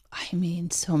 I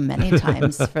mean, so many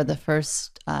times for the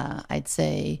first, I'd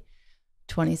say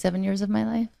 27 years of my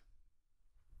life,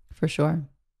 for sure.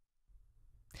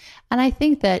 And I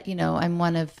think that,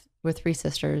 we're three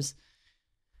sisters.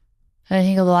 And I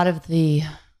think a lot of the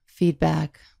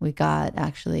feedback we got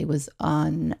actually was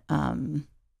on how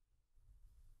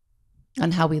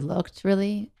we looked,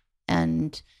 really.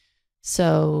 And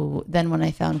so then when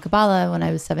I found Kabbalah when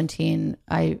I was 17,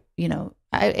 I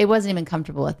wasn't even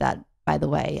comfortable with that, by the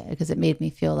way, because it made me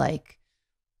feel like,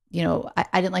 I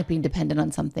didn't like being dependent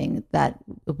on something that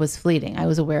was fleeting. I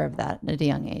was aware of that at a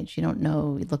young age. You don't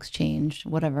know, looks change,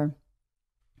 whatever.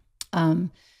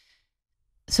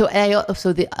 So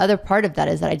the other part of that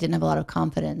is that I didn't have a lot of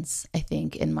confidence, I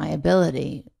think, in my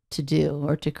ability to do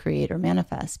or to create or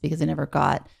manifest, because I never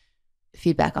got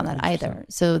feedback on that either.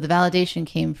 So the validation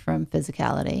came from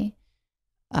physicality,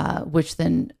 which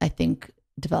then I think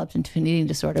developed into an eating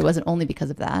disorder. It wasn't only because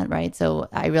of that, right? So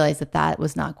I realized that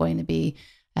was not going to be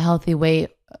a healthy way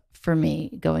for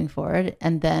me going forward.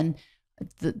 And then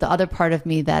the other part of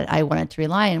me that I wanted to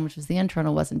rely on, which was the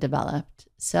internal, wasn't developed.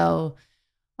 So,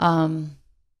 and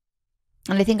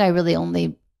I think I really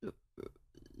only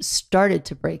started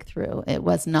to break through. It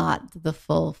was not the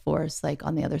full force, like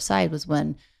on the other side, was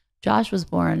when Josh was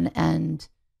born, and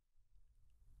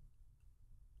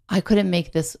I couldn't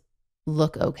make this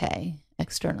look okay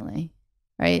externally,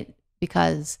 right?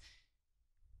 Because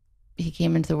he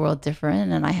came into the world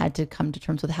different, and I had to come to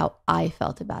terms with how I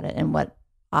felt about it and what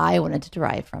I wanted to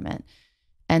derive from it.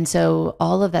 And so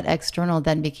all of that external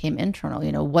then became internal.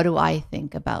 What do I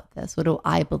think about this? What do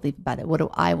I believe about it? What do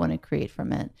I want to create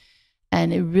from it?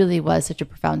 And it really was such a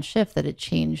profound shift that it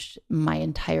changed my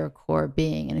entire core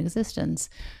being and existence,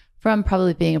 from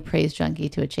probably being a praise junkie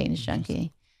to a change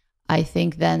junkie. I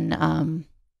think then,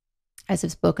 as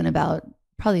I've spoken about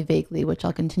probably vaguely, which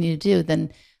I'll continue to do,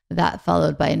 then that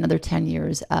followed by another 10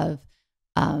 years of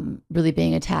really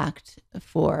being attacked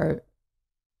for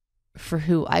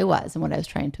who I was and what I was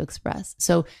trying to express.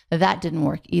 So that didn't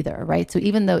work either, right? So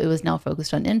even though it was now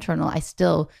focused on internal, I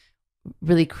still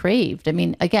really craved. I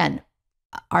mean, again,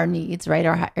 our needs, right?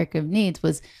 Our hierarchy of needs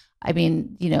was,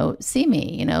 see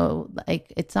me,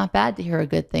 like it's not bad to hear a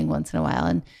good thing once in a while.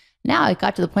 And now it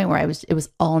got to the point where it was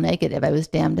all negative. I was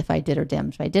damned if I did or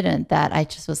damned if I didn't, that I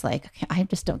just was like, okay, I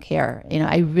just don't care.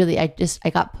 I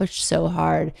got pushed so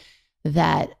hard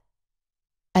that,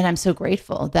 and I'm so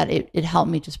grateful that it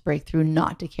helped me just break through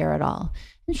not to care at all.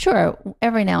 And sure,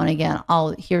 every now and again,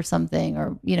 I'll hear something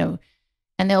or,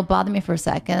 and they'll bother me for a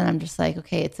second, and I'm just like,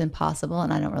 okay, it's impossible,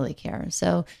 and I don't really care.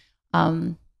 So,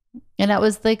 and that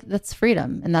was like, that's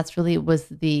freedom. And that's really was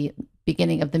the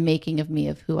beginning of the making of me,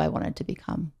 of who I wanted to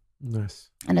become. Nice.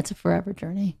 And it's a forever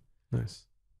journey. Nice.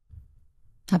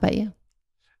 How about you?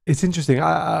 It's interesting.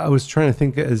 I was trying to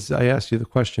think as I asked you the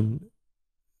question.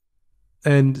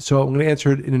 And so I'm going to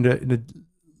answer it in a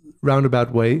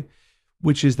roundabout way,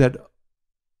 which is that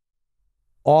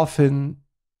often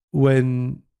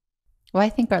when... Well, I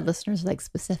think our listeners like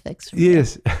specifics.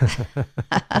 Yes.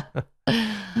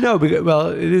 No,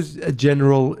 because, it is a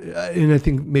general, and I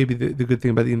think maybe the good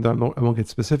thing about it, even though I won't get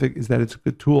specific, is that it's a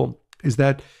good tool, is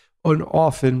that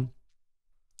often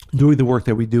doing the work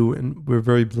that we do, and we're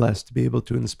very blessed to be able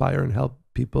to inspire and help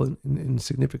people in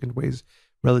significant ways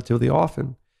relatively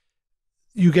often,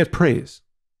 you get praise.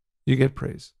 You get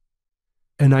praise.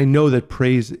 And I know that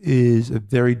praise is a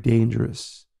very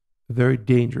dangerous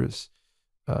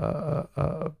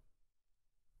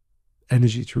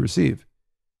energy to receive.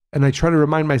 And I try to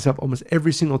remind myself almost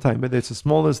every single time, whether it's the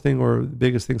smallest thing or the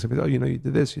biggest thing, somebody, you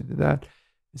did this, you did that,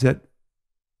 is that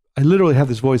I literally have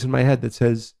this voice in my head that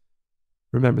says,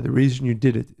 remember, the reason you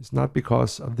did it is not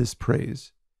because of this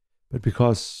praise, but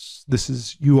because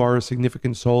you are a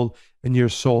significant soul, and your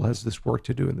soul has this work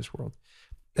to do in this world.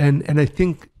 And I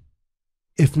think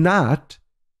if not,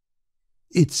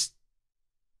 it's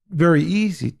very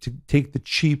easy to take the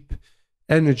cheap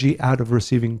energy out of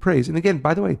receiving praise. And again,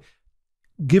 by the way,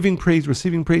 giving praise,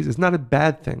 receiving praise is not a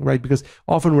bad thing, right? Because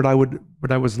often when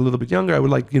I was a little bit younger, I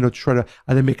would try to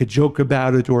either make a joke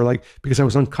about it or because I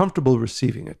was uncomfortable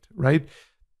receiving it, right?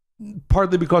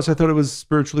 Partly because I thought it was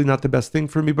spiritually not the best thing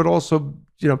for me, but also,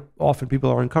 often people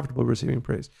are uncomfortable receiving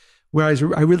praise. Whereas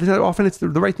I really thought often it's the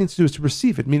right thing to do is to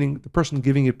receive it, meaning the person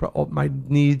giving it might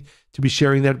need to be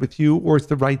sharing that with you, or it's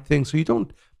the right thing. So you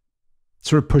don't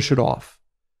sort of push it off.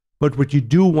 But what you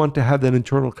do want to have that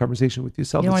internal conversation with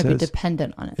yourself. You don't want to be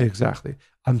dependent on it. Exactly.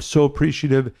 I'm so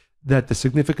appreciative that the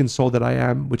significant soul that I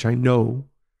am, which I know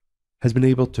has been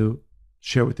able to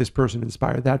share with this person,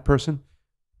 inspire that person.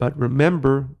 But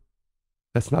remember,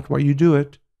 that's not why you do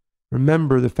it.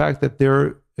 Remember the fact that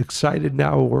they're excited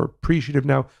now or appreciative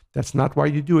now. That's not why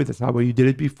you do it. That's not why you did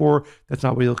it before. That's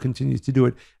not why you'll continue to do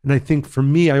it. And I think for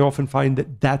me, I often find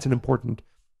that that's an important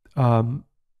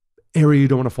area you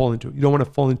don't want to fall into. You don't want to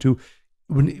fall into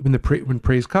when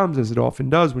praise comes, as it often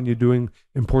does when you're doing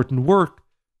important work,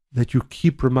 that you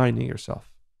keep reminding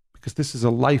yourself, because this is a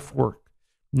life work,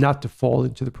 not to fall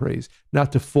into the praise,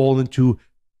 not to fall into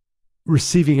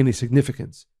receiving any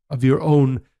significance of your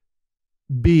own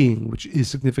being, which is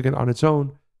significant on its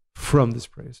own, from this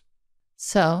praise.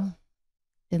 So,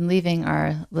 in leaving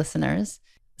our listeners,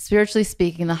 spiritually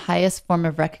speaking, the highest form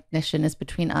of recognition is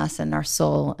between us and our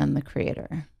soul and the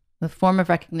Creator. The form of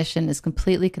recognition is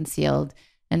completely concealed,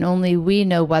 and only we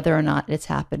know whether or not it's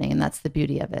happening, and that's the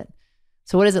beauty of it.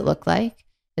 So what does it look like?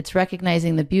 It's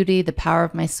recognizing the beauty, the power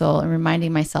of my soul, and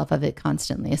reminding myself of it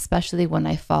constantly, especially when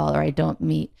I fall or I don't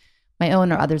meet my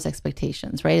own or others'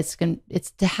 expectations, right?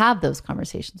 It's to have those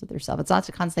conversations with yourself. It's not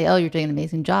to constantly say, oh, you're doing an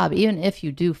amazing job. Even if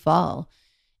you do fall,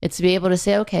 it's to be able to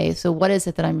say, okay, so what is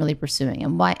it that I'm really pursuing?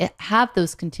 And why? Have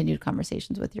those continued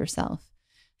conversations with yourself.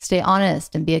 Stay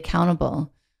honest and be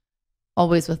accountable,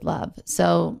 always with love.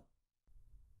 So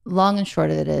long and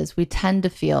short of it is, we tend to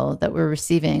feel that we're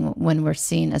receiving when we're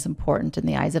seen as important in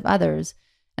the eyes of others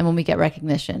and when we get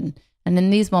recognition. And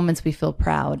in these moments, we feel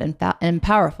proud and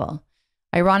powerful.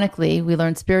 Ironically, we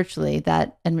learn spiritually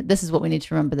that, and this is what we need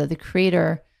to remember, that the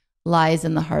Creator lies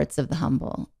in the hearts of the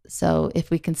humble. So if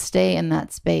we can stay in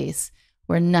that space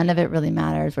where none of it really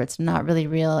matters, where it's not really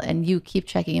real, and you keep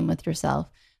checking in with yourself,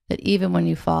 that even when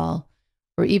you fall,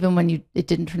 or even when it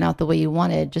didn't turn out the way you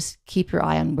wanted, just keep your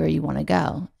eye on where you want to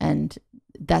go. And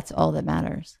that's all that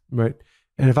matters. Right.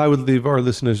 And if I would leave our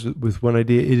listeners with one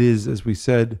idea, it is, as we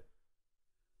said,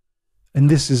 and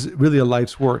this is really a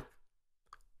life's work,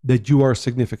 that you are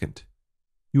significant.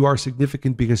 You are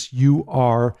significant because you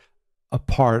are a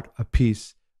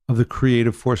piece of the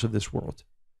creative force of this world.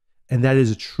 And that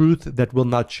is a truth that will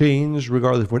not change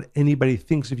regardless of what anybody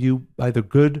thinks of you, either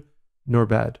good nor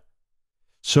bad.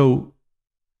 So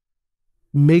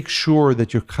make sure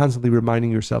that you're constantly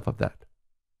reminding yourself of that.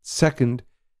 Second,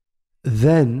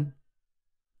 then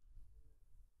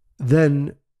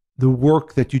the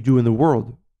work that you do in the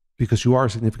world, because you are a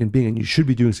significant being and you should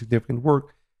be doing significant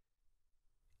work,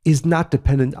 is not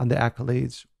dependent on the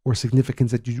accolades or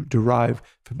significance that you derive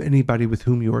from anybody with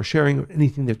whom you are sharing or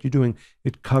anything that you're doing.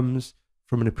 It comes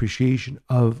from an appreciation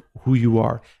of who you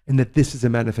are and that this is a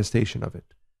manifestation of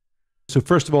it. So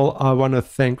first of all, I want to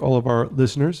thank all of our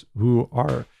listeners who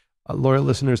are loyal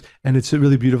listeners. And it's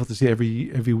really beautiful to see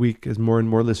every week as more and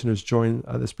more listeners join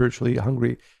the Spiritually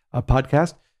Hungry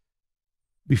podcast.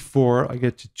 Before I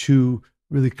get to two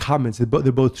really comments,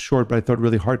 they're both short, but I thought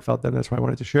really heartfelt, and that's why I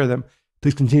wanted to share them.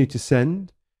 Please continue to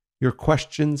send your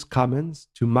questions, comments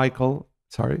to Monica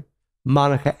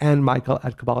and Michael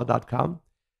at Kabbalah.com.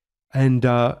 And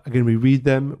again, we read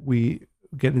them, we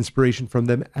get inspiration from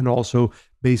them, and also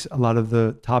base a lot of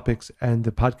the topics and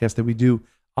the podcast that we do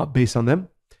based on them.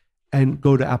 And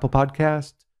go to Apple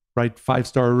Podcast, write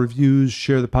 5-star reviews,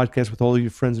 share the podcast with all of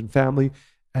your friends and family.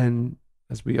 And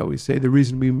as we always say, the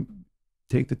reason we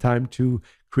take the time to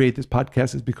create this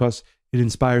podcast is because it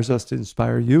inspires us to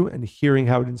inspire you, and hearing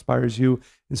how it inspires you,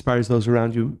 inspires those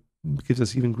around you, gives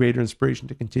us even greater inspiration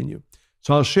to continue.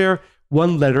 So I'll share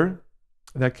one letter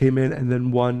that came in and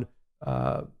then one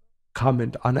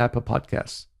comment on Apple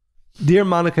Podcasts. Dear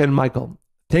Monica and Michael,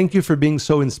 thank you for being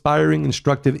so inspiring,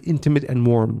 instructive, intimate, and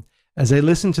warm. As I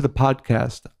listen to the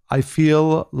podcast, I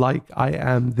feel like I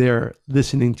am there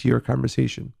listening to your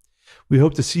conversation. We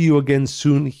hope to see you again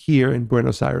soon here in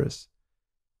Buenos Aires.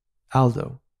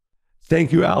 Aldo.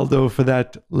 Thank you, Aldo, for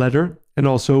that letter. And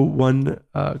also one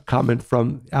comment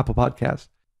from Apple Podcast.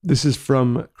 This is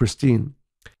from Christine.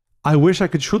 I wish I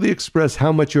could truly express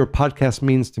how much your podcast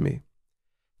means to me.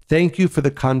 Thank you for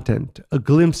the content, a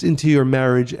glimpse into your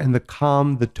marriage, and the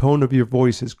calm the tone of your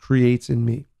voices creates in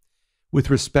me. With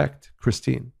respect,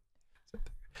 Christine.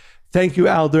 Thank you,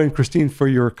 Aldo and Christine, for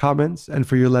your comments and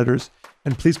for your letters.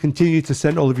 And please continue to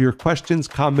send all of your questions,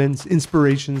 comments,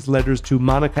 inspirations, letters to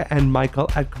Monica and Michael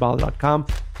at Kabbalah.com.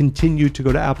 Continue to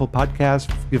go to Apple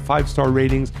Podcasts, give 5-star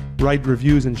ratings, write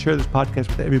reviews, and share this podcast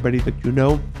with everybody that you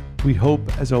know. We hope,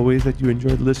 as always, that you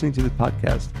enjoyed listening to the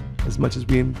podcast as much as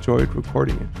we enjoyed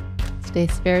recording it. Stay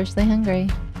spiritually hungry.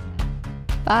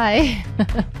 Bye.